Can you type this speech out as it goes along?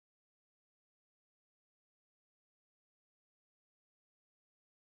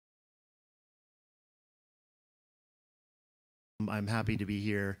I'm happy to be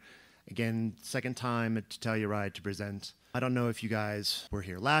here again, second time at Telluride to present. I don't know if you guys were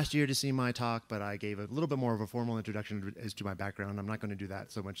here last year to see my talk, but I gave a little bit more of a formal introduction as to my background. I'm not going to do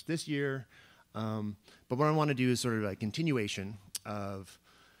that so much this year, but what I want to do is sort of a continuation of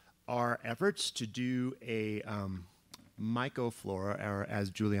our efforts to do a mycoflora, or as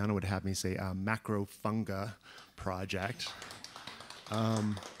Juliana would have me say, a macrofunga project.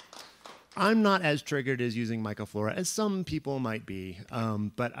 I'm not as triggered as using mycoflora as some people might be,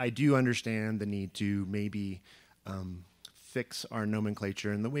 but I do understand the need to maybe fix our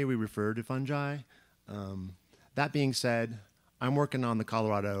nomenclature and the way we refer to fungi. That being said, I'm working on the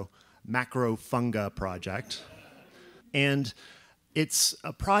Colorado Mycoflora Project, and it's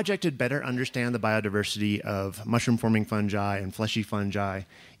a project to better understand the biodiversity of mushroom-forming fungi and fleshy fungi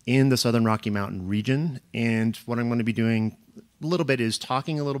in the Southern Rocky Mountain region. And what I'm going to be doing a little bit is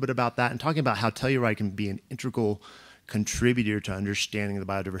talking a little bit about that and talking about how Telluride can be an integral contributor to understanding the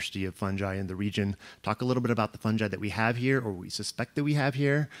biodiversity of fungi in the region. Talk a little bit about the fungi that we have here, or we suspect that we have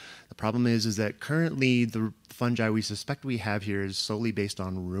here. The problem is that currently the fungi we suspect we have here is solely based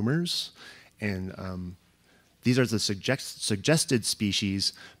on rumors, and these are the suggested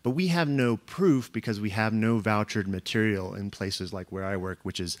species, but we have no proof because we have no vouchered material in places like where I work,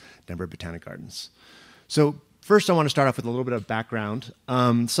 which is Denver Botanic Gardens. So first, I want to start off with a little bit of background.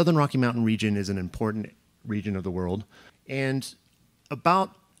 Southern Rocky Mountain region is an important region of the world, and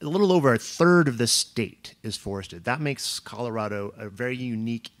about a little over a third of the state is forested. That makes Colorado a very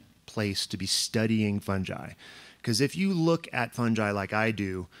unique place to be studying fungi, because if you look at fungi like I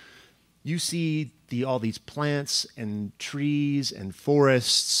do, you see all these plants and trees and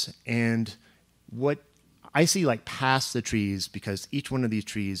forests, and what I see like past the trees, because each one of these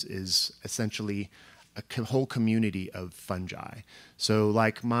trees is essentially a whole community of fungi. So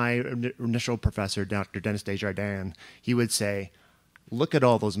like my initial professor, Dr. Dennis Desjardin, he would say, look at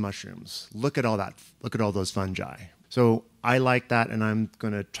all those mushrooms, look at all that, look at all those fungi. So I like that, and I'm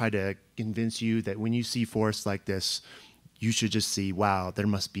going to try to convince you that when you see forests like this, you should just see, wow, there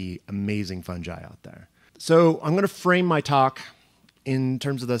must be amazing fungi out there. So I'm going to frame my talk in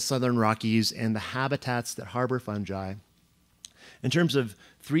terms of the Southern Rockies and the habitats that harbor fungi in terms of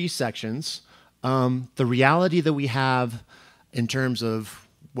three sections. The reality that we have in terms of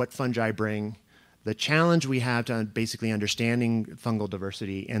what fungi bring, the challenge we have to basically understanding fungal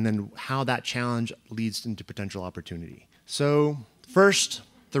diversity, and then how that challenge leads into potential opportunity. So first,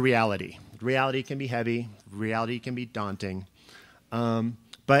 the reality. Reality can be heavy, reality can be daunting,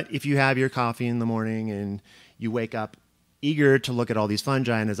 but if you have your coffee in the morning and you wake up eager to look at all these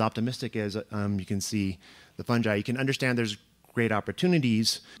fungi and as optimistic as you can see the fungi, you can understand there's great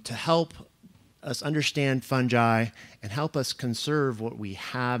opportunities to help us understand fungi and help us conserve what we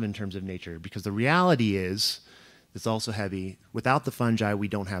have in terms of nature, because the reality is, it's also heavy, without the fungi we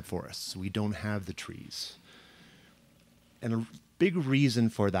don't have forests, we don't have the trees. And a big reason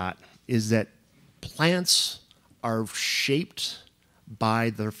for that is that plants are shaped by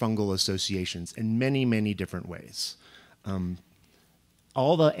their fungal associations in many, many different ways.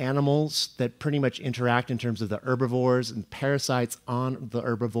 All the animals that pretty much interact in terms of the herbivores and parasites on the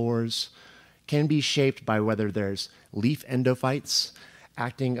herbivores can be shaped by whether there's leaf endophytes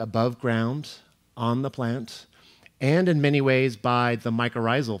acting above ground on the plant, and in many ways by the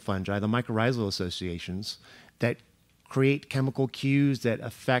mycorrhizal fungi, the mycorrhizal associations that create chemical cues that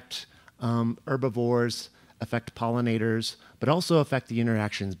affect herbivores, affect pollinators, but also affect the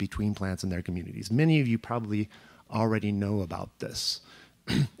interactions between plants and their communities. Many of you probably already know about this.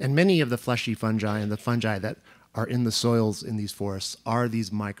 And many of the fleshy fungi and the fungi that are in the soils in these forests are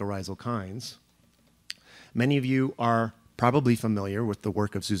these mycorrhizal kinds. Many of you are probably familiar with the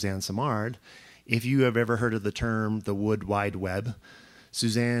work of Suzanne Simard. If you have ever heard of the term the wood wide web,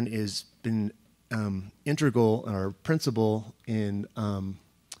 Suzanne has been integral or principal in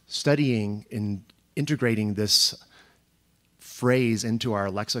studying and integrating this phrase into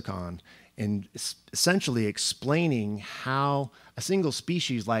our lexicon and essentially explaining how a single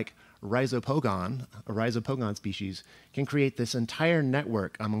species like Rhizopogon, a Rhizopogon species, can create this entire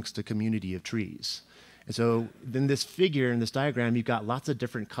network amongst a community of trees. And so in this figure, in this diagram, you've got lots of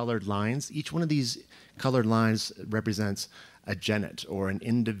different colored lines. Each one of these colored lines represents a genet, or an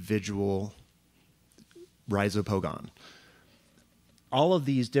individual Rhizopogon. All of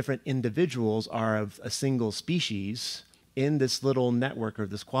these different individuals are of a single species in this little network, or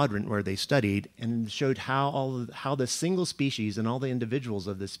this quadrant where they studied, and showed how the single species and all the individuals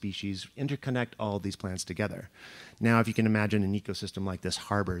of this species interconnect all of these plants together. Now, if you can imagine an ecosystem like this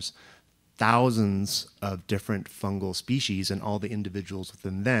harbors thousands of different fungal species and all the individuals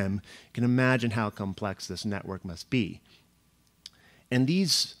within them, you can imagine how complex this network must be. And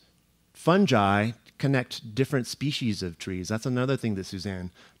these fungi connect different species of trees. That's another thing that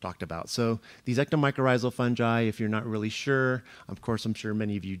Suzanne talked about. So these ectomycorrhizal fungi, if you're not really sure, of course, I'm sure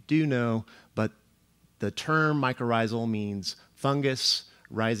many of you do know, but the term mycorrhizal means fungus,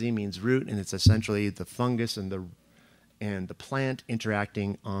 rhizae means root, and it's essentially the fungus and the plant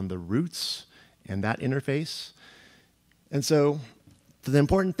interacting on the roots and that interface. And so the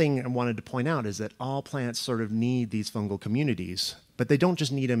important thing I wanted to point out is that all plants sort of need these fungal communities, but they don't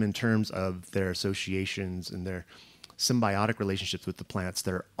just need them in terms of their associations and their symbiotic relationships with the plants.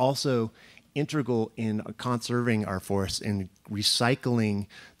 They're also integral in conserving our forests and recycling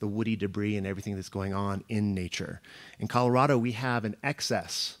the woody debris and everything that's going on in nature. In Colorado, we have an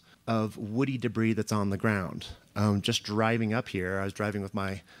excess of woody debris that's on the ground. Just driving up here, I was driving with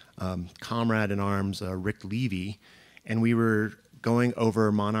my comrade in arms, Rick Levy, and we were going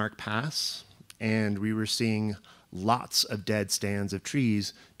over Monarch Pass, and we were seeing lots of dead stands of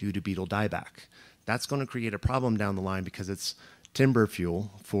trees due to beetle dieback. That's going to create a problem down the line because it's timber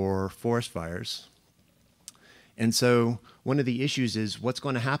fuel for forest fires. And so one of the issues is what's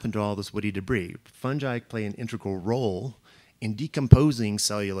going to happen to all this woody debris? Fungi play an integral role in decomposing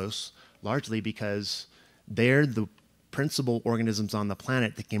cellulose, largely because they're the principal organisms on the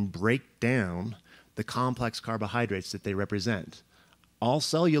planet that can break down the complex carbohydrates that they represent. All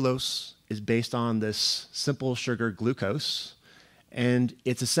cellulose is based on this simple sugar glucose, and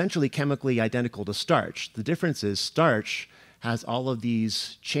it's essentially chemically identical to starch. The difference is starch has all of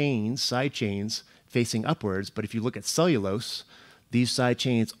these chains, side chains, facing upwards, but if you look at cellulose, these side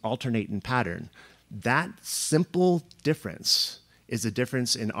chains alternate in pattern. That simple difference is the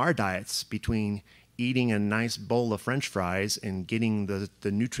difference in our diets between eating a nice bowl of French fries and getting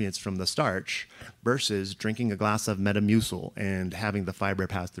the nutrients from the starch versus drinking a glass of Metamucil and having the fiber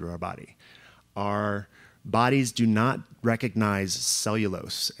pass through our body. Our bodies do not recognize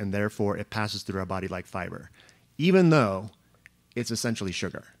cellulose, and therefore it passes through our body like fiber, even though it's essentially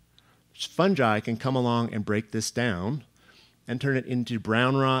sugar. Fungi can come along and break this down and turn it into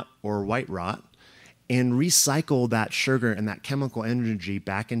brown rot or white rot and recycle that sugar and that chemical energy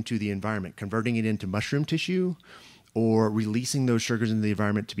back into the environment, converting it into mushroom tissue or releasing those sugars into the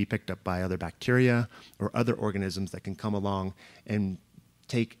environment to be picked up by other bacteria or other organisms that can come along and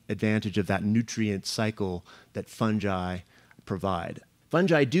take advantage of that nutrient cycle that fungi provide.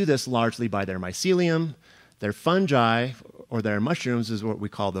 Fungi do this largely by their mycelium. Their fungi, or their mushrooms, is what we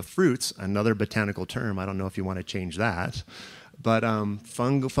call the fruits, another botanical term. I don't know if you want to change that. But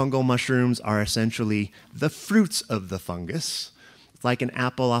fungal mushrooms are essentially the fruits of the fungus. It's like an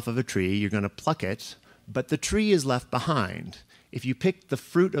apple off of a tree. You're going to pluck it, but the tree is left behind. If you pick the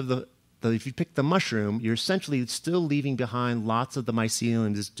fruit of if you pick the mushroom, you're essentially still leaving behind lots of the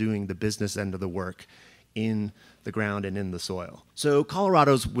mycelium that's doing the business end of the work in the ground and in the soil. So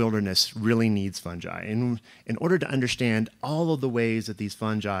Colorado's wilderness really needs fungi. And in order to understand all of the ways that these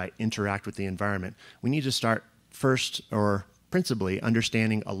fungi interact with the environment, we need to start first, or principally,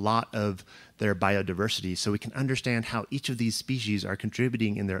 understanding a lot of their biodiversity so we can understand how each of these species are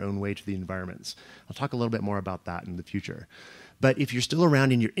contributing in their own way to the environments. I'll talk a little bit more about that in the future. But if you're still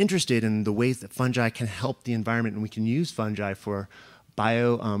around and you're interested in the ways that fungi can help the environment, and we can use fungi for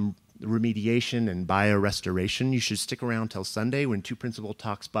remediation and biorestoration, you should stick around till Sunday when two principal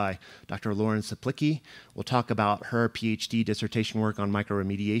talks by Dr. Lauren Saplicki. We'll talk about her PhD dissertation work on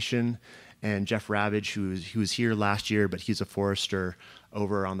microremediation, and Jeff Ravage, who was here last year, but he's a forester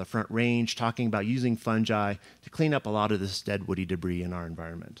over on the Front Range, talking about using fungi to clean up a lot of this dead woody debris in our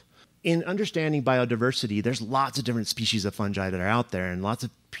environment. In understanding biodiversity, there's lots of different species of fungi that are out there, and lots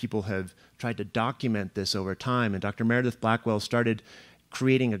of people have tried to document this over time, and Dr. Meredith Blackwell started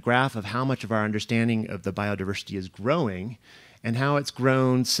creating a graph of how much of our understanding of the biodiversity is growing and how it's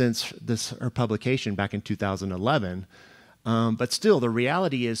grown since her publication back in 2011. But still, the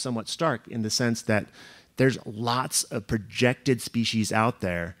reality is somewhat stark in the sense that there's lots of projected species out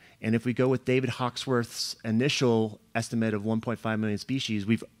there. And if we go with David Hawksworth's initial estimate of 1.5 million species,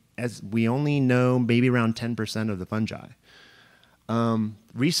 we only know maybe around 10% of the fungi.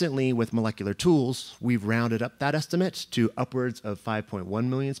 Recently, with molecular tools, we've rounded up that estimate to upwards of 5.1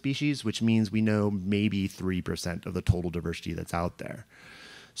 million species, which means we know maybe 3% of the total diversity that's out there.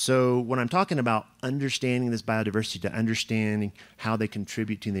 So when I'm talking about understanding this biodiversity to understanding how they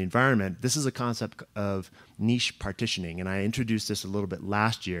contribute to the environment, this is a concept of niche partitioning, and I introduced this a little bit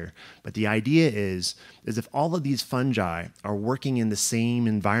last year. But the idea is if all of these fungi are working in the same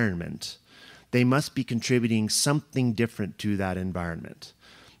environment, they must be contributing something different to that environment.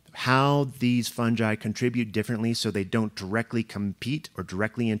 How these fungi contribute differently so they don't directly compete or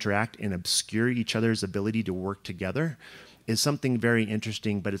directly interact and obscure each other's ability to work together is something very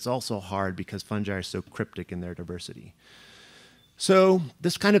interesting, but it's also hard because fungi are so cryptic in their diversity. So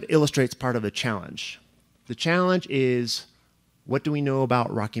this kind of illustrates part of the challenge. The challenge is, what do we know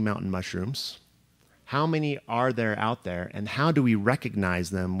about Rocky Mountain mushrooms? How many are there out there, and how do we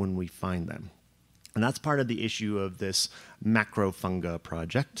recognize them when we find them? And that's part of the issue of this macrofunga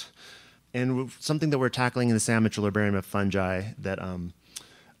project, and something that we're tackling in the Sam Mitchell Herbarium of Fungi that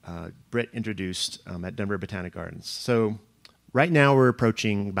Britt introduced at Denver Botanic Gardens. So right now we're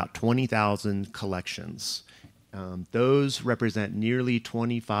approaching about 20,000 collections. Those represent nearly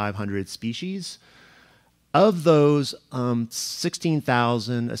 2,500 species. Of those,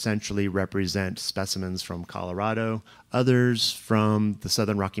 16,000 essentially represent specimens from Colorado, others from the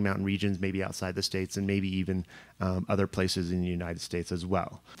Southern Rocky Mountain regions, maybe outside the states, and maybe even other places in the United States as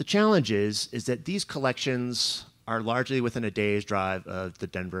well. The challenge is that these collections are largely within a day's drive of the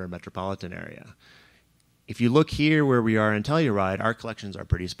Denver metropolitan area. If you look here where we are in Telluride, our collections are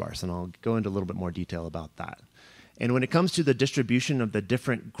pretty sparse, and I'll go into a little bit more detail about that. And when it comes to the distribution of the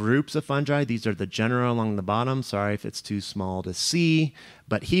different groups of fungi, these are the genera along the bottom. Sorry if it's too small to see,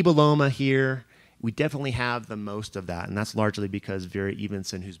 but Hebeloma here, we definitely have the most of that, and that's largely because Vera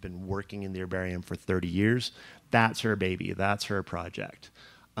Evenson, who's been working in the herbarium for 30 years, that's her baby, that's her project.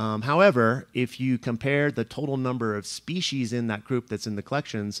 However, if you compare the total number of species in that group that's in the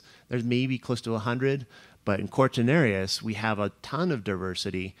collections, there's maybe close to 100, but in Cortinarius, we have a ton of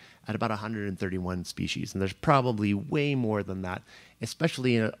diversity at about 131 species, and there's probably way more than that,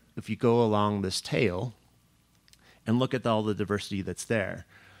 especially if you go along this tail and look at all the diversity that's there.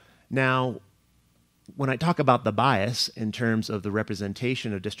 Now, when I talk about the bias in terms of the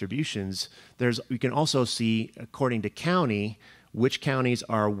representation of distributions, you can also see, according to county, which counties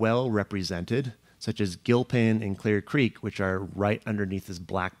are well represented, such as Gilpin and Clear Creek, which are right underneath this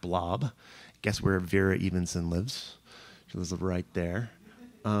black blob. Guess where Vera Evenson lives? She lives right there.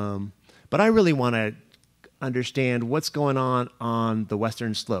 But I really want to understand what's going on the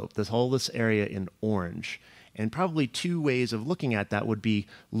western slope, this area in orange. And probably two ways of looking at that would be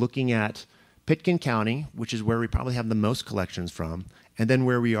looking at Pitkin County, which is where we probably have the most collections from, and then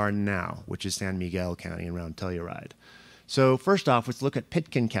where we are now, which is San Miguel County around Telluride. So first off, let's look at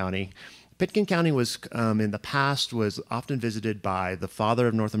Pitkin County. Pitkin County was, in the past, was often visited by the father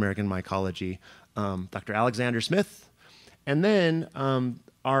of North American mycology, Dr. Alexander Smith, and then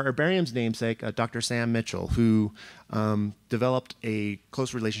our herbarium's namesake, Dr. Sam Mitchell, who developed a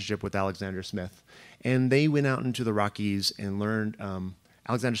close relationship with Alexander Smith. And they went out into the Rockies and learned,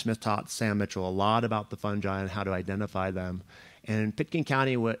 Alexander Smith taught Sam Mitchell a lot about the fungi and how to identify them. And Pitkin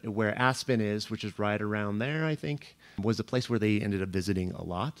County, where Aspen is, which is right around there, I think, was a place where they ended up visiting a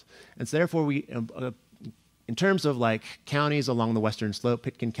lot. And so therefore, we, in terms of like counties along the western slope,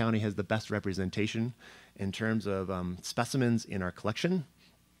 Pitkin County has the best representation in terms of specimens in our collection.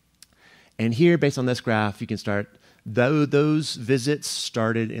 And here, based on this graph, you can start, though those visits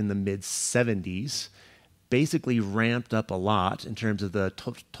started in the mid-70s, basically ramped up a lot in terms of the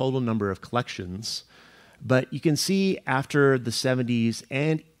total number of collections. But you can see after the 70s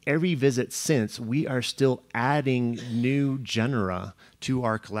and every visit since, we are still adding new genera to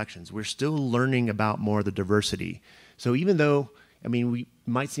our collections. We're still learning about more of the diversity. So even though, I mean, we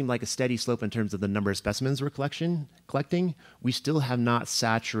might seem like a steady slope in terms of the number of specimens we're collecting, we still have not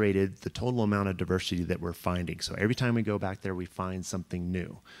saturated the total amount of diversity that we're finding. So every time we go back there, we find something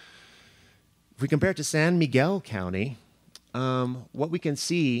new. If we compare it to San Miguel County, what we can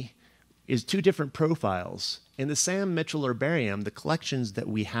see is two different profiles. In the Sam Mitchell Herbarium, the collections that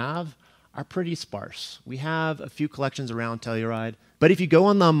we have are pretty sparse. We have a few collections around Telluride, but if you go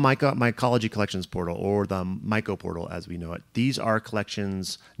on the Mycology Collections portal, or the Myco portal as we know it, these are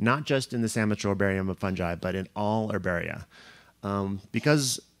collections not just in the Sam Mitchell Herbarium of Fungi, but in all herbaria.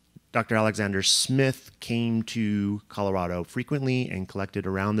 Because Dr. Alexander Smith came to Colorado frequently and collected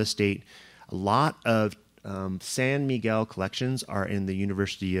around the state, a lot of San Miguel collections are in the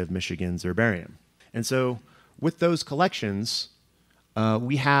University of Michigan's herbarium. And so with those collections,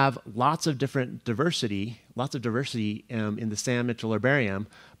 we have lots of diversity in the Sam Mitchell Herbarium,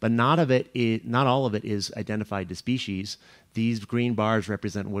 but not all of it is identified to species. These green bars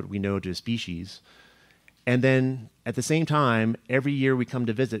represent what we know to species. And then at the same time, every year we come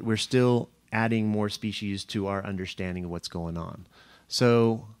to visit, we're still adding more species to our understanding of what's going on.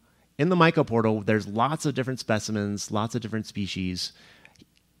 So in the Myco portal, there's lots of different specimens, lots of different species.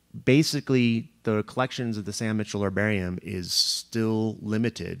 Basically, the collections of the Sam Mitchell Herbarium is still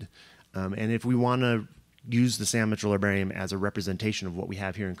limited. And if we want to use the Sam Mitchell Herbarium as a representation of what we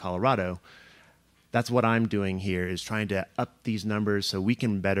have here in Colorado, that's what I'm doing here, is trying to up these numbers so we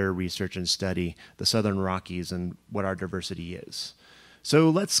can better research and study the Southern Rockies and what our diversity is. So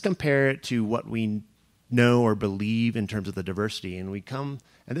let's compare it to what we know or believe in terms of the diversity. And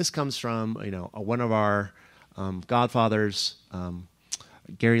this comes from, one of our godfathers,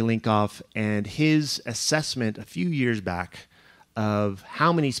 Gary Linkoff, and his assessment a few years back of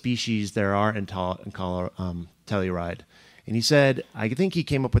how many species there are in Telluride. And he said, I think he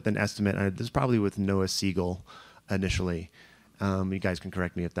came up with an estimate, this is probably with Noah Siegel initially. You guys can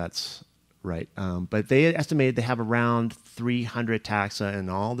correct me if that's right. But they estimated they have around 300 taxa in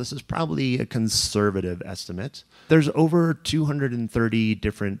all. This is probably a conservative estimate. There's over 230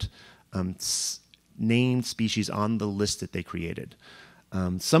 different named species on the list that they created.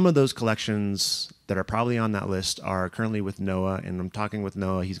 Some of those collections that are probably on that list are currently with NOAA, and I'm talking with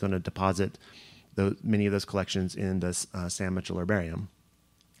NOAA. He's going to deposit many of those collections in the Sam Mitchell Herbarium.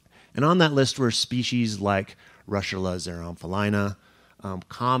 And on that list were species like Russula xeromphalina,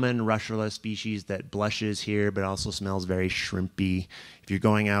 common Russula species that blushes here but also smells very shrimpy. If you're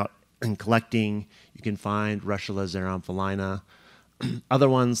going out and collecting, you can find Russula xeromphalina. Other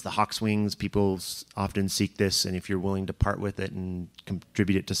ones, the hawkswings, people often seek this, and if you're willing to part with it and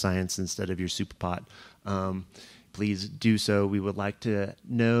contribute it to science instead of your soup pot, please do so. We would like to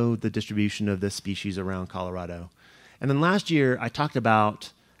know the distribution of this species around Colorado. And then last year, I talked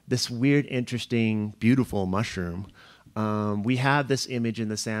about this weird, interesting, beautiful mushroom. We have this image in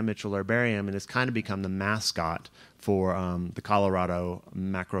the Sam Mitchell Herbarium, and it's kind of become the mascot for the Colorado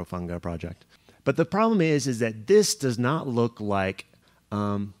Mycoflora Project. But the problem is that this does not look like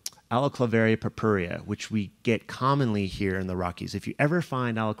Alloclaveria purpurea, which we get commonly here in the Rockies. If you ever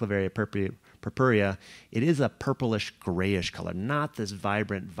find Alloclaveria purpurea, it is a purplish grayish color, not this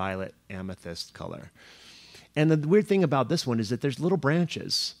vibrant violet amethyst color. And the weird thing about this one is that there's little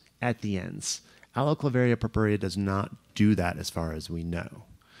branches at the ends. Alloclaveria purpurea does not do that as far as we know.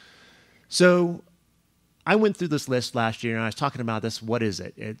 So I went through this list last year and I was talking about this. What is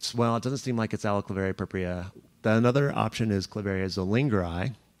it? It doesn't seem like it's Alloclaveria purpurea. Another option is Claveria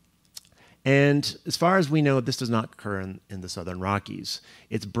zolingeri. And as far as we know, this does not occur in the Southern Rockies.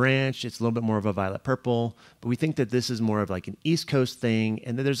 It's branched, it's a little bit more of a violet purple, but we think that this is more of like an East Coast thing.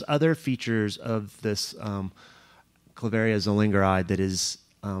 And then there's other features of this Claveria zolingeri that is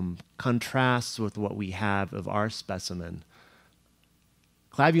contrasts with what we have of our specimen.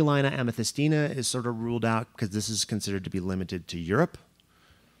 Clavulina amethystina is sort of ruled out because this is considered to be limited to Europe.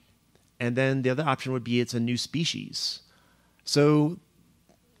 And then the other option would be it's a new species. So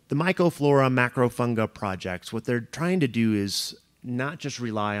the Mycoflora Macrofunga projects, what they're trying to do is not just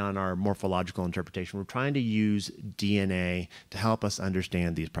rely on our morphological interpretation. We're trying to use DNA to help us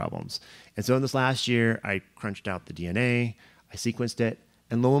understand these problems. And so in this last year, I crunched out the DNA, I sequenced it,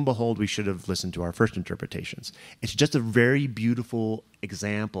 and lo and behold, we should have listened to our first interpretations. It's just a very beautiful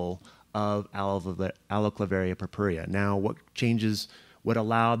example of Alloclaveria purpurea. Now, what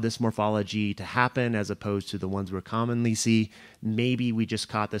allowed this morphology to happen as opposed to the ones we commonly see? Maybe we just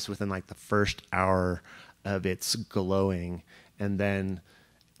caught this within like the first hour of its glowing, and then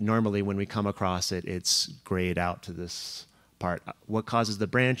normally when we come across it, it's grayed out to this part. What causes the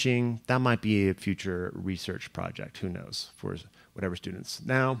branching? That might be a future research project, who knows, for whatever students.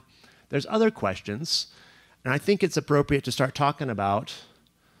 Now, there's other questions, and I think it's appropriate to start talking about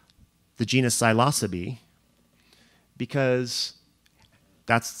the genus Psilocybe, because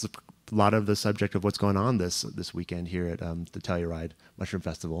that's a lot of the subject of what's going on this weekend here at the Telluride Mushroom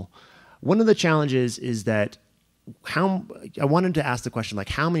Festival. One of the challenges is that I wanted to ask the question, like,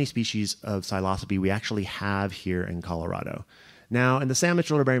 how many species of Psilocybe we actually have here in Colorado. Now, in the Sam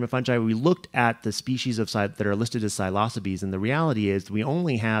Mitchell Herbarium of Fungi, we looked at the species that are listed as Psilocybes, and the reality is we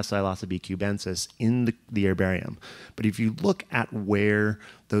only have Psilocybe cubensis in the herbarium. But if you look at where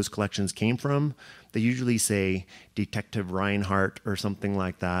those collections came from, they usually say Detective Reinhardt or something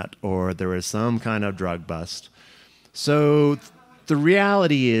like that, or there was some kind of drug bust. So the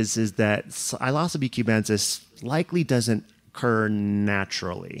reality is that Psilocybe cubensis likely doesn't occur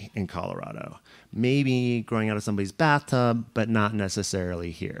naturally in Colorado. Maybe growing out of somebody's bathtub, but not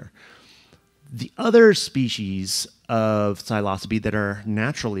necessarily here. The other species of Psilocybe that are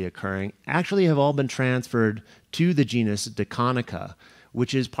naturally occurring actually have all been transferred to the genus Diconica,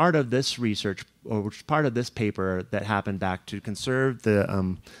 which is part of this research, or which is part of this paper that happened back to conserve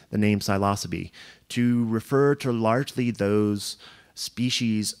the name Psilocybe, to refer to largely those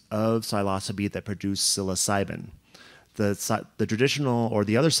species of Psilocybe that produce psilocybin. the traditional or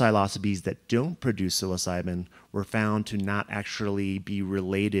the other psilocybes that don't produce psilocybin were found to not actually be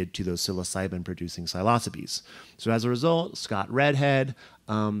related to those psilocybin-producing psilocybes. So as a result, Scott Redhead,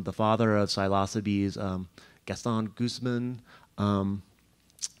 the father of psilocybes, Gaston Guzman,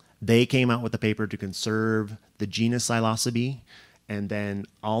 they came out with a paper to conserve the genus psilocybe, and then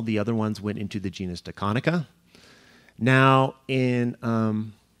all the other ones went into the genus Daconica. Now, in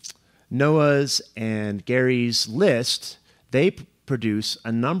Noah's and Gary's list, they produce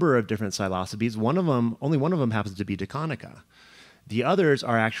a number of different psilocybes. Only one of them happens to be Daconica. The others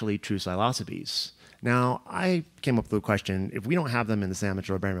are actually true psilocybes. Now, I came up with a question: if we don't have them in the San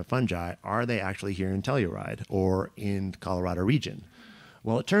Mitchell Herbarium of Fungi, are they actually here in Telluride or in the Colorado region?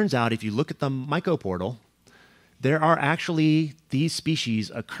 Well, it turns out if you look at the mycoportal, there are actually these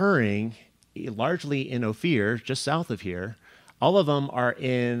species occurring largely in Ophir, just south of here. All of them are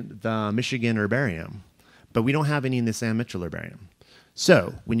in the Michigan Herbarium, but we don't have any in the San Mitchell Herbarium.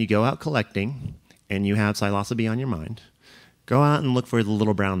 So when you go out collecting and you have psilocybe on your mind, go out and look for the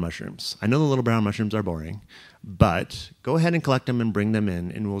little brown mushrooms. I know the little brown mushrooms are boring, but go ahead and collect them and bring them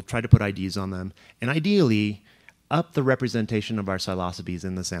in, and we'll try to put IDs on them. And ideally, up the representation of our psilocybes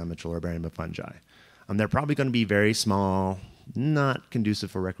in the San Mitchell Herbarium of Fungi. They're probably going to be very small, not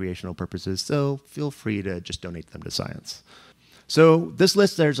conducive for recreational purposes, so feel free to just donate them to science. So this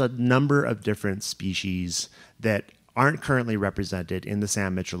list, there's a number of different species that aren't currently represented in the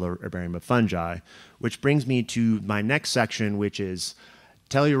San Mitchell Herbarium of Fungi, which brings me to my next section, which is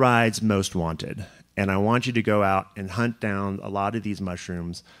Telluride's Most Wanted. And I want you to go out and hunt down a lot of these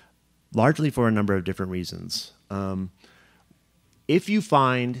mushrooms, largely for a number of different reasons. If you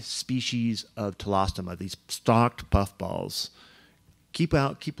find species of Calostoma, these stalked puffballs, keep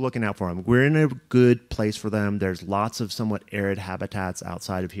looking out for them. We're in a good place for them. There's lots of somewhat arid habitats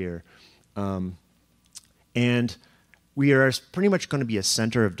outside of here. And we are pretty much going to be a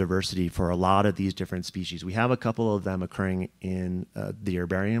center of diversity for a lot of these different species. We have a couple of them occurring in the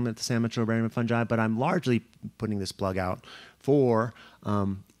herbarium at the San Mitchell Herbarium of Fungi, but I'm largely putting this plug out for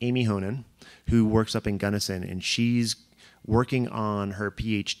Aime Honan, who works up in Gunnison, and she's working on her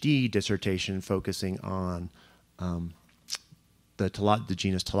PhD dissertation focusing on the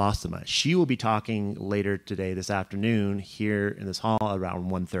genus Calostoma. She will be talking later today, this afternoon, here in this hall around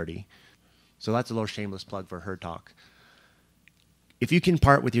 1:30. So that's a little shameless plug for her talk. If you can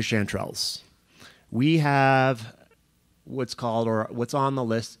part with your chanterelles, we have what's called, or what's on the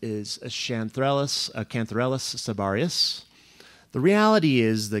list is a Cantharellales sabarius. The reality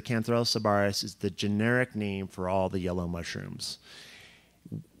is the Cantharellales sabarius is the generic name for all the yellow mushrooms.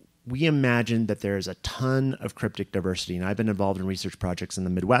 We imagine that there is a ton of cryptic diversity, and I've been involved in research projects in the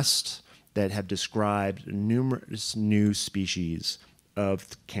Midwest that have described numerous new species of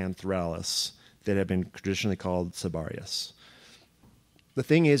Cantharellales that have been traditionally called sabarius. The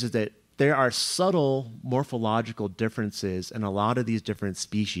thing is that there are subtle morphological differences in a lot of these different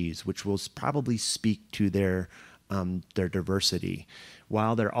species, which will probably speak to their diversity.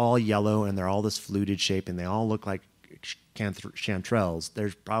 While they're all yellow and they're all this fluted shape and they all look like chanterelles,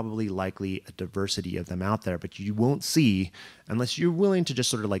 there's probably likely a diversity of them out there, but you won't see unless you're willing to just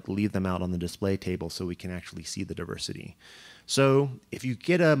sort of like leave them out on the display table so we can actually see the diversity. So if you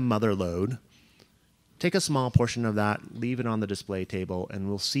get a mother load, take a small portion of that, leave it on the display table, and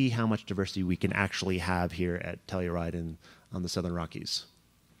we'll see how much diversity we can actually have here at Telluride and on the Southern Rockies.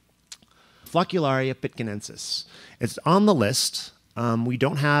 Floccularia pitcairnensis. It's on the list. We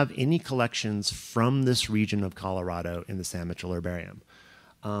don't have any collections from this region of Colorado in the San Mitchell Herbarium.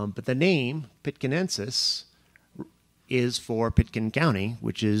 But the name Pitcairnensis is for Pitkin County,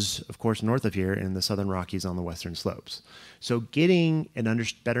 which is, of course, north of here in the Southern Rockies on the western slopes. So getting a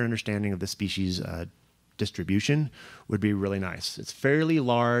better understanding of the species distribution would be really nice. It's fairly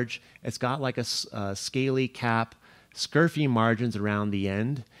large. It's got like a scaly cap, scurfy margins around the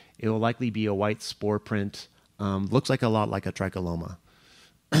end. It will likely be a white spore print. Looks like a lot like a tricholoma.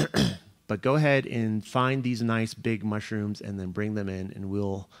 But go ahead and find these nice big mushrooms and then bring them in and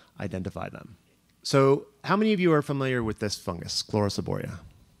we'll identify them. So how many of you are familiar with this fungus, Chlorosaboria?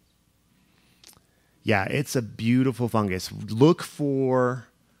 Yeah, it's a beautiful fungus. Look for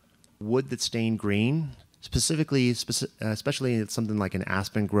wood that's stained green, especially something like an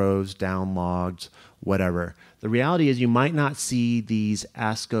aspen groves, down logs, whatever. The reality is you might not see these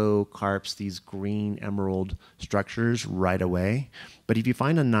ascocarps, these green emerald structures right away, but if you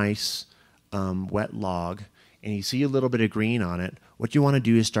find a nice wet log and you see a little bit of green on it, what you want to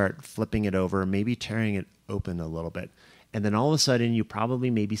do is start flipping it over, maybe tearing it open a little bit. And then all of a sudden you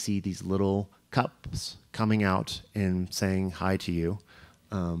probably maybe see these little cups coming out and saying hi to you.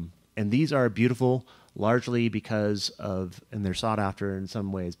 And these are beautiful largely because of, and they're sought after in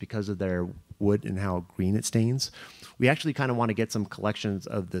some ways because of their wood and how green it stains. We actually kind of want to get some collections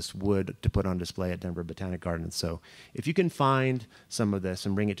of this wood to put on display at Denver Botanic Gardens. So if you can find some of this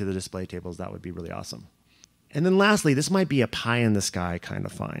and bring it to the display tables, that would be really awesome. And then lastly, this might be a pie in the sky kind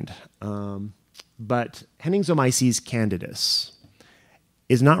of find. But Henningsomyces candidus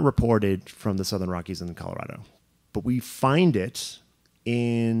is not reported from the Southern Rockies in Colorado, but we find it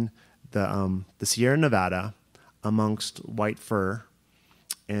in the Sierra Nevada amongst white fir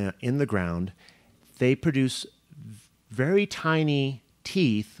in the ground. They produce very tiny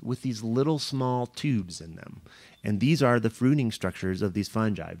teeth with these little small tubes in them. And these are the fruiting structures of these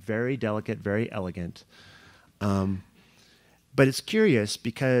fungi. Very delicate, very elegant. But it's curious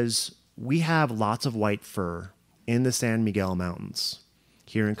because we have lots of white fir in the San Miguel Mountains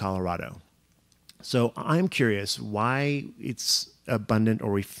here in Colorado. So I'm curious why it's abundant,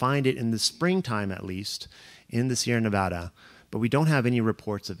 or we find it in the springtime at least, in the Sierra Nevada, but we don't have any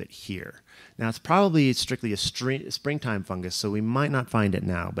reports of it here. Now, it's probably strictly a springtime fungus, so we might not find it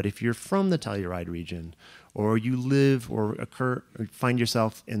now. But if you're from the Telluride region, or you live or find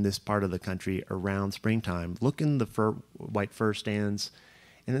yourself in this part of the country around springtime, look in the white fir stands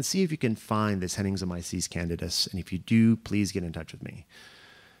and then see if you can find this Henningsomyces candidus. And if you do, please get in touch with me.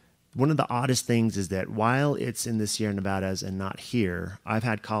 One of the oddest things is that while it's in the Sierra Nevadas and not here, I've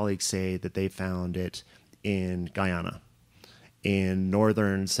had colleagues say that they found it in Guyana, in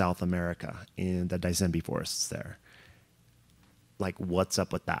northern South America, in the Dicembe forests there. Like, what's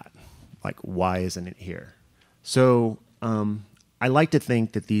up with that? Like, why isn't it here? So I like to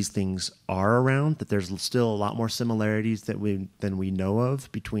think that these things are around, that there's still a lot more similarities than we know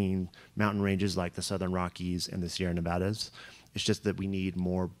of between mountain ranges like the Southern Rockies and the Sierra Nevadas. It's just that we need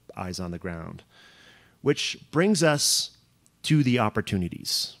more eyes on the ground. Which brings us to the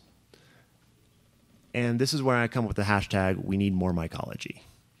opportunities. And this is where I come with the hashtag, we need more mycology.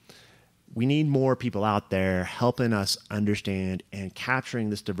 We need more people out there helping us understand and capturing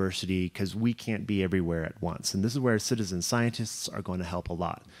this diversity, because we can't be everywhere at once. And this is where citizen scientists are going to help a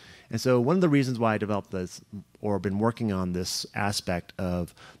lot. And so one of the reasons why I developed this, or been working on this aspect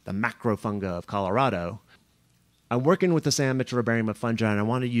of the macrofunga of Colorado, I'm working with the Sam Mitchell Herbarium of Fungi, and I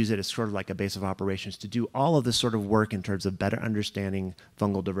want to use it as sort of like a base of operations to do all of this sort of work in terms of better understanding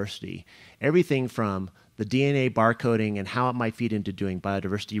fungal diversity. Everything from the DNA barcoding and how it might feed into doing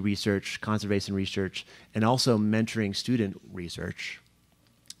biodiversity research, conservation research, and also mentoring student research,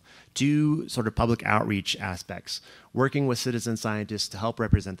 to sort of public outreach aspects, working with citizen scientists to help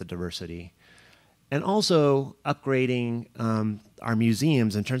represent the diversity, and also upgrading our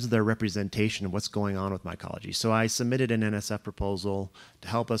museums in terms of their representation of what's going on with mycology. So I submitted an NSF proposal to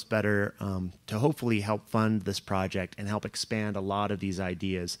help us better, to hopefully help fund this project and help expand a lot of these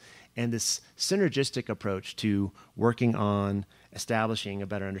ideas and this synergistic approach to working on establishing a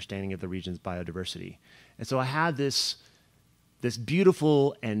better understanding of the region's biodiversity. And so I had this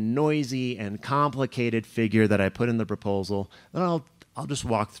beautiful and noisy and complicated figure that I put in the proposal, and I'll just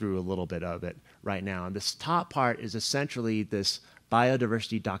walk through a little bit of it right now. And this top part is essentially this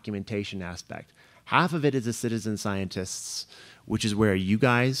biodiversity documentation aspect. Half of it is the citizen scientists, which is where you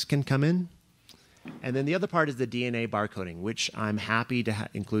guys can come in. And then the other part is the DNA barcoding, which I'm happy to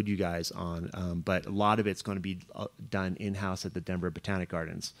include you guys on, but a lot of it's going to be done in-house at the Denver Botanic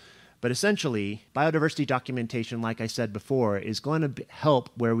Gardens. But essentially, biodiversity documentation, like I said before, is going to help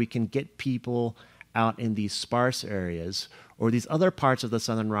where we can get people out in these sparse areas or these other parts of the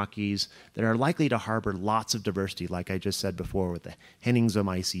Southern Rockies that are likely to harbor lots of diversity, like I just said before with the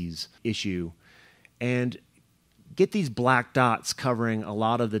Henningsomyces issue, and get these black dots covering a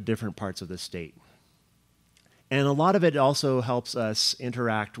lot of the different parts of the state. And a lot of it also helps us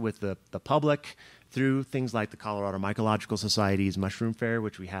interact with the public through things like the Colorado Mycological Society's Mushroom Fair,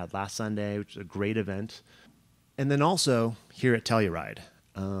 which we had last Sunday, which is a great event. And then also here at Telluride.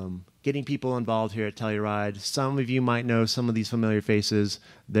 Getting people involved here at Telluride. Some of you might know some of these familiar faces.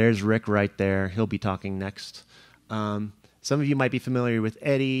 There's Rick right there. He'll be talking next. Some of you might be familiar with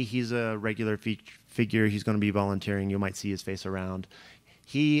Eddie. He's a regular figure. He's going to be volunteering. You might see his face around.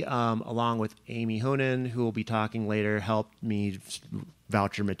 He, along with Amy Honan, who will be talking later, helped me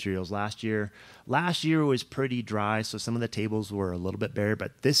voucher materials last year. Last year was pretty dry, so some of the tables were a little bit bare,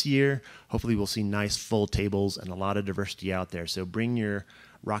 but this year, hopefully we'll see nice full tables and a lot of diversity out there. So bring your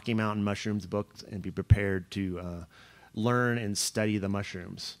Rocky Mountain Mushrooms books and be prepared to learn and study the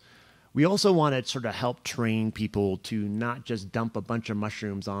mushrooms. We also want to sort of help train people to not just dump a bunch of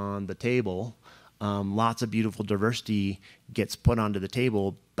mushrooms on the table, lots of beautiful diversity gets put onto the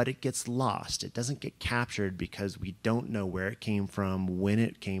table, but it gets lost. It doesn't get captured because we don't know where it came from, when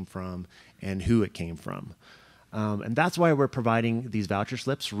it came from, and who it came from. And that's why we're providing these voucher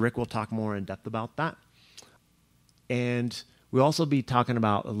slips. Rick will talk more in depth about that. And we'll also be talking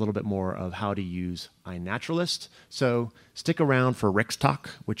about a little bit more of how to use iNaturalist. So stick around for Rick's talk,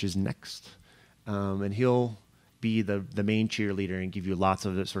 which is next. And he'll be the main cheerleader and give you lots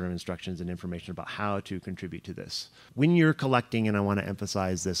of sort of instructions and information about how to contribute to this. When you're collecting, and I want to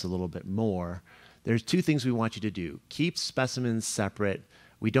emphasize this a little bit more, there's two things we want you to do. Keep specimens separate.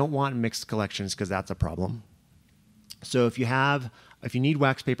 We don't want mixed collections because that's a problem. So if you need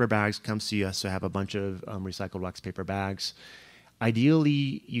wax paper bags, come see us. So I have a bunch of recycled wax paper bags.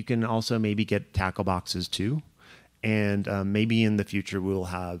 Ideally, you can also maybe get tackle boxes too. And maybe in the future we'll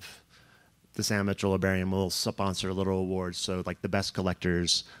have the Sam Mitchell Herbarium will sponsor little awards. So like the best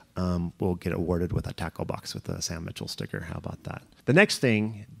collectors will get awarded with a tackle box with a Sam Mitchell sticker. How about that? The next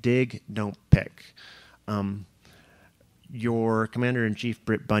thing, dig, don't pick. Your Commander-in-Chief,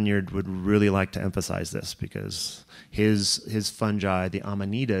 Britt Bunyard, would really like to emphasize this because his fungi, the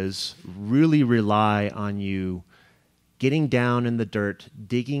Amanitas, really rely on you getting down in the dirt,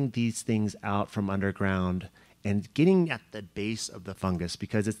 digging these things out from underground, and getting at the base of the fungus,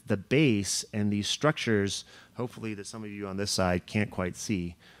 because it's the base and these structures, hopefully that some of you on this side can't quite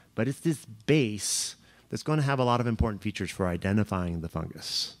see, but it's this base that's going to have a lot of important features for identifying the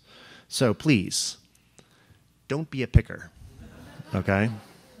fungus. So please, don't be a picker, okay?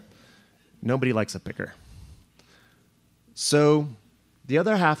 Nobody likes a picker. So the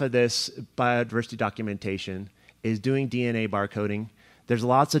other half of this biodiversity documentation is doing DNA barcoding. There's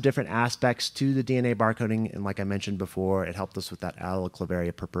lots of different aspects to the DNA barcoding, and like I mentioned before, it helped us with that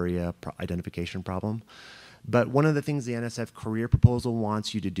Allelclavaria purpurea identification problem. But one of the things the NSF career proposal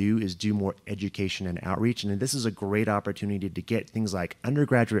wants you to do is do more education and outreach, and this is a great opportunity to get things like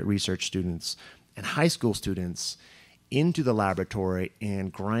undergraduate research students and high school students into the laboratory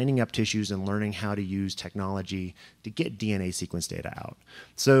and grinding up tissues and learning how to use technology to get DNA sequence data out.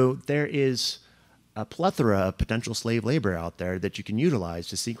 So there is a plethora of potential slave labor out there that you can utilize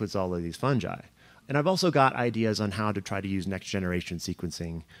to sequence all of these fungi. And I've also got ideas on how to try to use next generation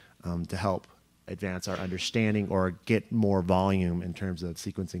sequencing to help advance our understanding or get more volume in terms of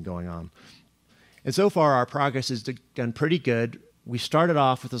sequencing going on. And so far, our progress has done pretty good. We started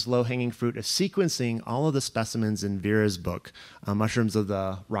off with this low-hanging fruit of sequencing all of the specimens in Vera's book, Mushrooms of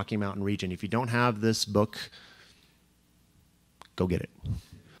the Rocky Mountain Region. If you don't have this book, go get it.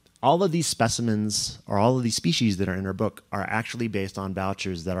 All of these specimens, or all of these species that are in our book, are actually based on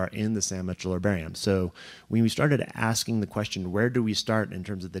vouchers that are in the Sam Mitchell Herbarium. So when we started asking the question, where do we start in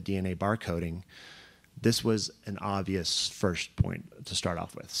terms of the DNA barcoding, this was an obvious first point to start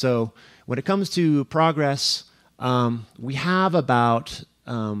off with. So when it comes to progress, we have about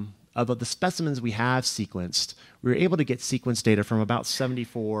the specimens we have sequenced, we were able to get sequence data from about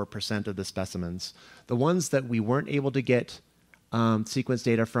 74% of the specimens. The ones that we weren't able to get sequence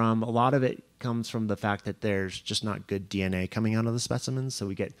data from, a lot of it comes from the fact that there's just not good DNA coming out of the specimens, so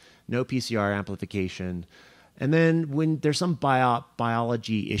we get no PCR amplification. And then when there's some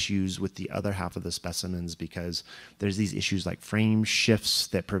biology issues with the other half of the specimens, because there's these issues like frame shifts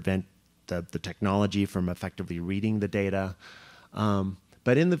that prevent the technology from effectively reading the data.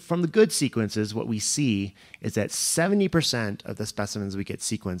 But from the good sequences, what we see is that 70% of the specimens we get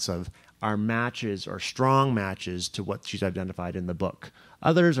sequence of are matches or strong matches to what she's identified in the book.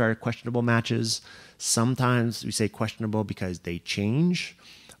 Others are questionable matches. Sometimes we say questionable because they change,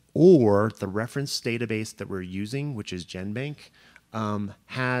 or the reference database that we're using, which is GenBank,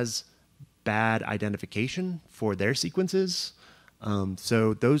 has bad identification for their sequences.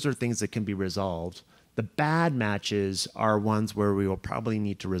 So those are things that can be resolved. The bad matches are ones where we will probably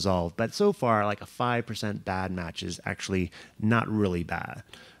need to resolve. But so far, like a 5% bad match is actually not really bad.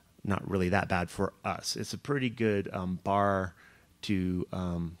 Not really that bad for us. It's a pretty good bar to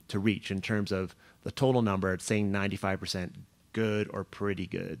reach in terms of the total number. It's saying 95% good or pretty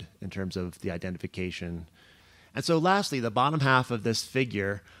good in terms of the identification. And so lastly, the bottom half of this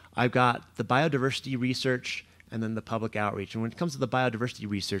figure, I've got the biodiversity research and then the public outreach. And when it comes to the biodiversity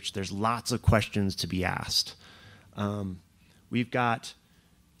research, there's lots of questions to be asked. We've got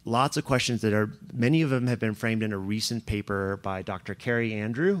lots of questions many of them have been framed in a recent paper by Dr. Carrie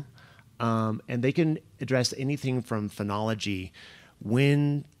Andrew, and they can address anything from phenology,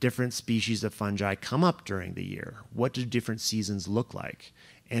 when different species of fungi come up during the year, what do different seasons look like?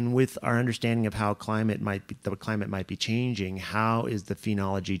 And with our understanding of how the climate might be changing, how is the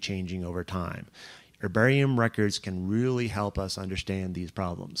phenology changing over time? Herbarium records can really help us understand these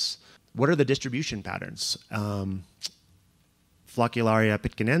problems. what are the distribution patterns? Floccularia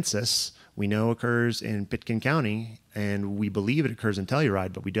pitcairnensis, we know occurs in Pitkin County, and we believe it occurs in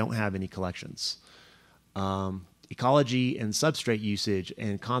Telluride, but we don't have any collections. Ecology and substrate usage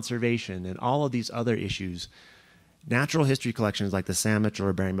and conservation and all of these other issues, natural history collections like the Sam Mitchell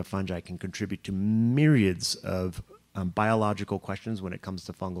Herbarium of Fungi can contribute to myriads of biological questions when it comes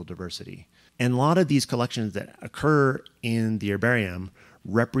to fungal diversity. And a lot of these collections that occur in the herbarium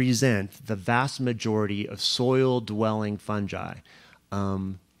represent the vast majority of soil-dwelling fungi.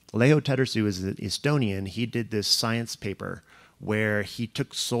 Leo Tedersu is an Estonian. He did this science paper where he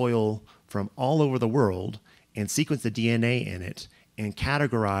took soil from all over the world and sequenced the DNA in it and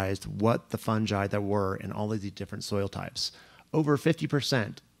categorized what the fungi that were in all of these different soil types. Over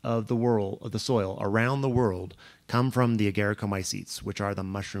 50% of the soil around the world come from the agaricomycetes, which are the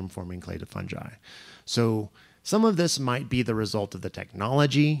mushroom-forming clade of fungi. So some of this might be the result of the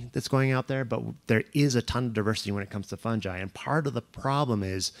technology that's going out there, but there is a ton of diversity when it comes to fungi. And part of the problem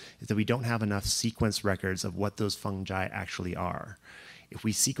is that we don't have enough sequence records of what those fungi actually are. If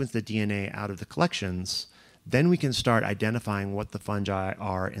we sequence the DNA out of the collections, then we can start identifying what the fungi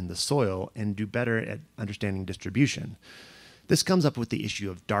are in the soil and do better at understanding distribution. This comes up with the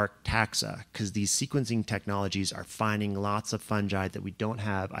issue of dark taxa, because these sequencing technologies are finding lots of fungi that we don't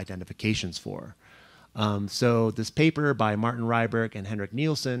have identifications for. So this paper by Martin Ryberg and Henrik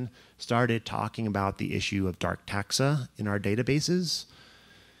Nielsen started talking about the issue of dark taxa in our databases.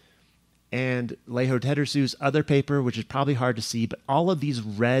 And Leo Tedersu's other paper, which is probably hard to see, but all of these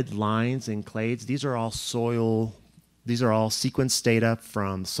red lines and clades, these are all sequence data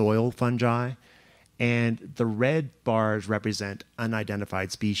from soil fungi. And the red bars represent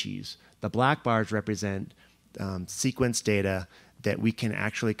unidentified species. The black bars represent sequence data that we can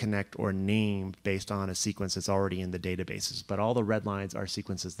actually connect or name based on a sequence that's already in the databases. But all the red lines are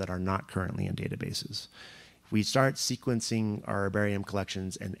sequences that are not currently in databases. If we start sequencing our herbarium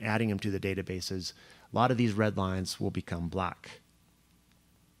collections and adding them to the databases, a lot of these red lines will become black.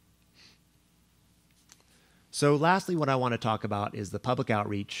 So lastly, what I want to talk about is the public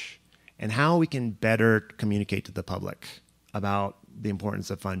outreach and how we can better communicate to the public about the importance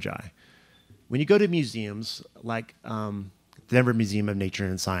of fungi. When you go to museums like the Denver Museum of Nature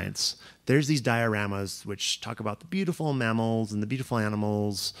and Science, there's these dioramas which talk about the beautiful mammals and the beautiful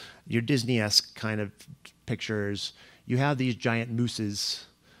animals, your Disney-esque kind of pictures. You have these giant mooses,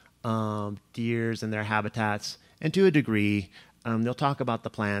 deers and their habitats, and to a degree, they'll talk about the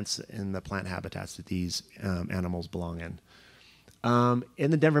plants and the plant habitats that these animals belong in.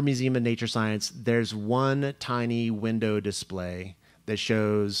 In the Denver Museum of Nature Science, there's one tiny window display that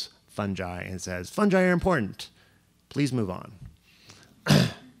shows fungi and says, "Fungi are important. Please move on."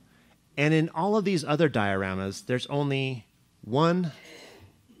 And in all of these other dioramas, there's only one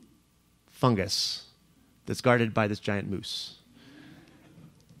fungus that's guarded by this giant moose.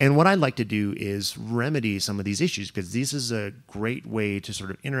 And what I'd like to do is remedy some of these issues, because this is a great way to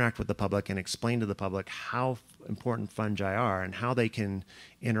sort of interact with the public and explain to the public how important fungi are and how they can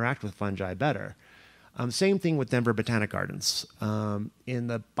interact with fungi better. Same thing with Denver Botanic Gardens. In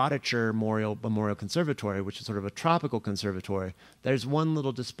the Bottcher Memorial Conservatory, which is sort of a tropical conservatory, there's one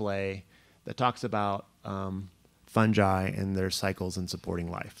little display that talks about fungi and their cycles in supporting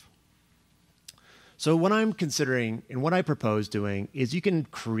life. So what I'm considering and what I propose doing is you can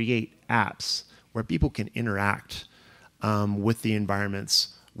create apps where people can interact with the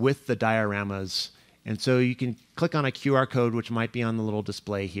environments, with the dioramas. And so you can click on a QR code, which might be on the little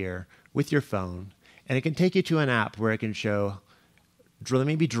display here, with your phone. And it can take you to an app where it can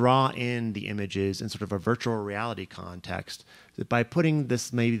maybe draw in the images in sort of a virtual reality context by putting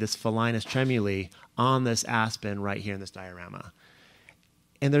this Phellinus tremuli on this aspen right here in this diorama.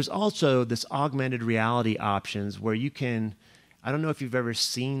 And there's also this augmented reality options where you can, I don't know if you've ever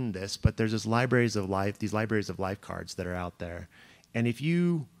seen this, but there's these libraries of life cards that are out there. And if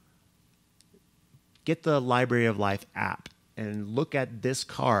you get the Library of Life app and look at this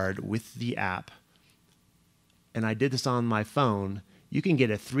card with the app, and I did this on my phone, you can get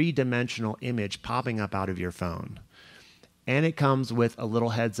a 3-dimensional image popping up out of your phone. And it comes with a little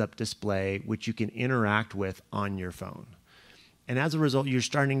heads-up display which you can interact with on your phone. And as a result, you're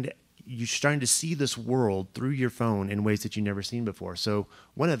starting to see this world through your phone in ways that you've never seen before. So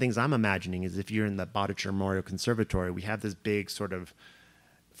one of the things I'm imagining is if you're in the Bottcher Memorial Conservatory, we have this big sort of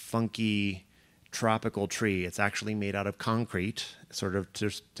funky tropical tree. It's actually made out of concrete, sort of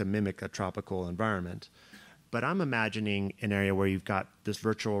just to mimic a tropical environment. But I'm imagining an area where you've got this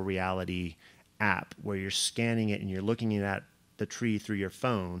virtual reality app where you're scanning it and you're looking at the tree through your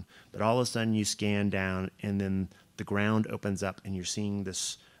phone, but all of a sudden you scan down and then the ground opens up and you're seeing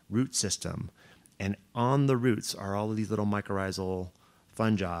this root system. And on the roots are all of these little mycorrhizal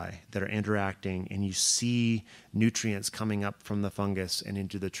fungi that are interacting, and you see nutrients coming up from the fungus and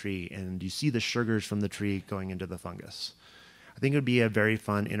into the tree, and you see the sugars from the tree going into the fungus. I think it would be a very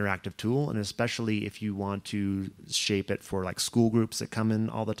fun interactive tool, and especially if you want to shape it for like school groups that come in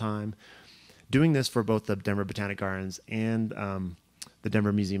all the time. Doing this for both the Denver Botanic Gardens and the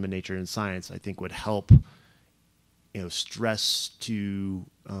Denver Museum of Nature and Science, I think would help stress to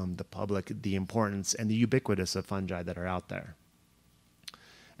the public the importance and the ubiquitous of fungi that are out there.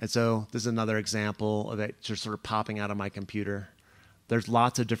 And so this is another example of it just sort of popping out of my computer. There's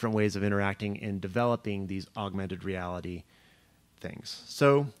lots of different ways of interacting and developing these augmented reality things.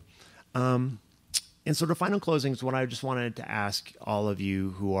 So in sort of final closings, what I just wanted to ask all of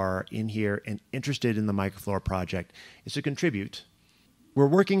you who are in here and interested in the Mycoflora Project is to contribute. We're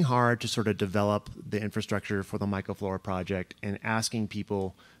working hard to sort of develop the infrastructure for the Mycoflora Project and asking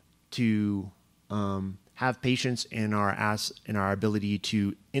people to have patience in our ability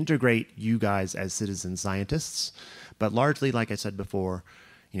to integrate you guys as citizen scientists, but largely, like I said before,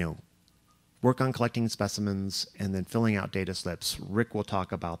 work on collecting specimens and then filling out data slips. Rick will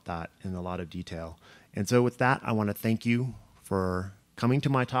talk about that in a lot of detail. And so with that, I want to thank you for coming to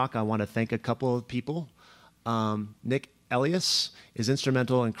my talk. I want to thank a couple of people. Nick Elias is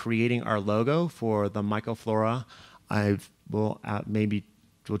instrumental in creating our logo for the Mycoflora.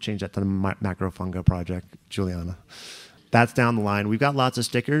 We'll change that to the Macrofungi Project, Juliana. That's down the line. We've got lots of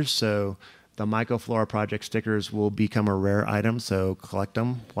stickers, so the Mycoflora Project stickers will become a rare item, so collect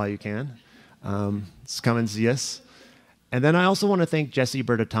them while you can. Just come and see us. And then I also want to thank Jessie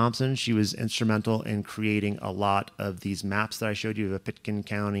Berta Thompson. She was instrumental in creating a lot of these maps that I showed you of Pitkin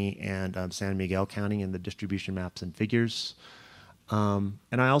County and San Miguel County and the distribution maps and figures. And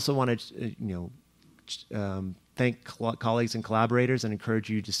I also wanted to, thank colleagues and collaborators and encourage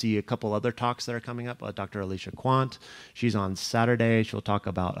you to see a couple other talks that are coming up. Dr. Alicia Quant, she's on Saturday. She'll talk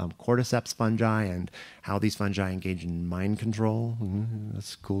about cordyceps fungi and how these fungi engage in mind control.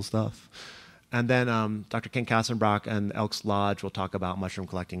 That's cool stuff. And then Dr. Ken Kassenbrock and Elks Lodge will talk about mushroom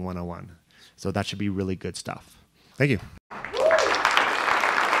collecting 101. So that should be really good stuff. Thank you.